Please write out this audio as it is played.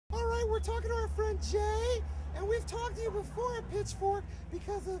tonight we're talking to our friend Jay, and we've talked to you before at Pitchfork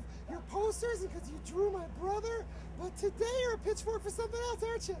because of your posters and because you drew my brother, but today you're at Pitchfork for something else,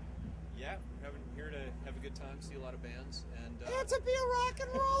 aren't you? Yeah, we're here to have a good time, see a lot of bands, and to be a rock and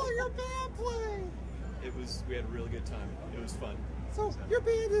roller, your band played. we had a really good time. It was fun. So your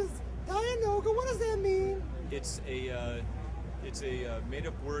band is Dionogah. What does that mean? It's a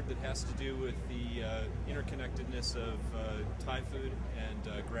made-up word that has to do with the interconnectedness of Thai food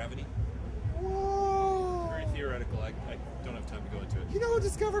and gravity. Whoa! Very theoretical. I don't have time to go into it. You know who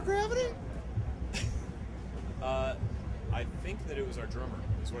discovered gravity? I think that it was our drummer,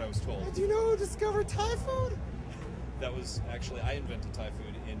 is what I was told. And do you know who discovered Thai food? That was actually, I invented Thai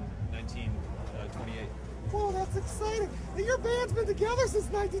food in 1928. Whoa, that's exciting. And your band's been together since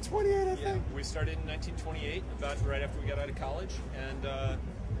 1928, I think. We started in 1928, about right after we got out of college, and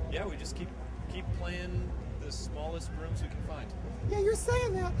yeah, we just keep playing the smallest rooms we can find. Yeah, you're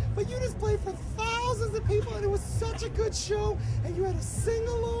saying that, but you just played for thousands of people, and it was such a good show, and you had a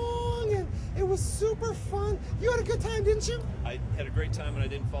sing-along, and it was super fun. You had a good time, didn't you? I had a great time, and I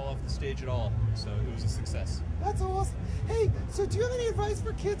didn't fall off the stage at all, so it was a success. That's awesome. Hey, so do you have any advice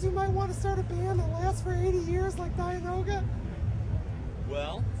for kids who might want to start a band that lasts for 80 years like Dionogah?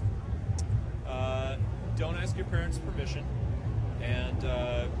 Well, don't ask your parents' permission, and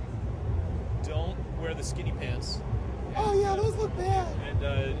don't wear the skinny pants. Oh yeah, those look bad. And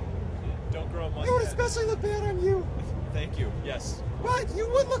don't grow a mustache. It would especially look bad on you. Thank you, yes. But you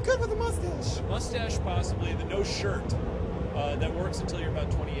would look good with a mustache. The mustache, possibly. The no shirt. That works until you're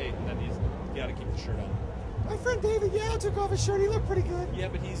about 28, and then you got to keep the shirt on. My friend David Yao took off his shirt. He looked pretty good. Yeah,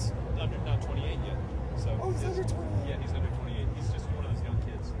 but he's not 28 yet. So oh, he's under 28. Yeah, he's under 28. He's just one of those young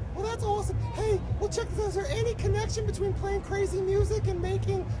kids. Well, that's awesome. Hey, well, check this out. Is there any connection between playing crazy music and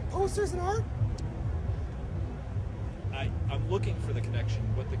making posters and art? I'm looking for the connection,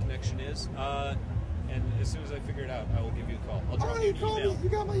 what the connection is, and as soon as I figure it out, I will give you a call. I'll drop you an email. You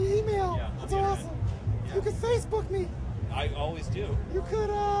got my email. Yeah, that's awesome. Yeah. You could Facebook me. I always do. You could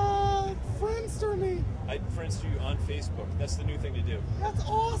Friendster me. I Friendster you on Facebook. That's the new thing to do. That's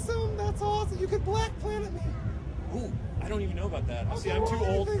awesome. That's awesome. You could Black Planet me. Ooh, I don't even know about that. Okay, see, I'm too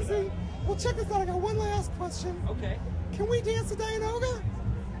old for that. Well, check this out. I got one last question. Okay. Can we dance to Dionogah?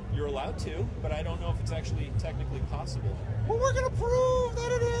 You're allowed to, but I don't know if it's actually technically possible. Well, we're going to prove that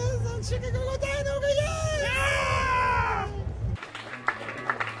it is on Chic-A-Go-Go